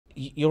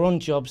you're on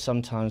jobs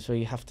sometimes where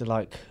you have to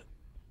like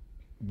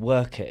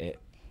work at it,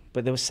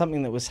 but there was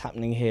something that was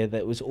happening here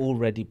that was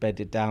already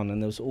bedded down,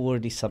 and there was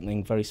already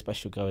something very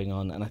special going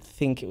on. And I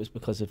think it was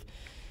because of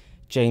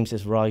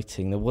James's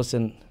writing. There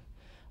wasn't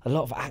a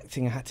lot of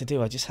acting I had to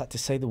do. I just had to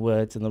say the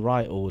words in the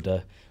right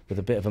order with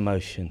a bit of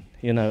emotion,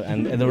 you know,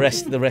 and the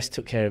rest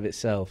took care of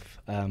itself.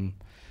 And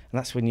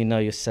that's when you know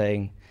you're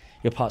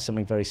part of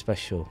something very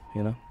special,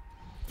 you know.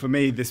 For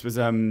me, this was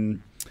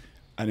an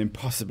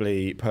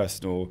impossibly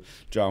personal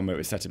drama. It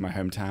was set in my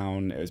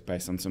hometown. It was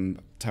based on some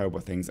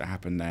terrible things that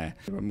happened there.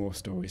 There were more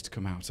stories to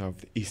come out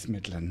of the East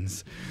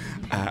Midlands,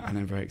 and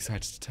I'm very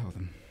excited to tell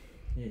them.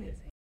 Yeah.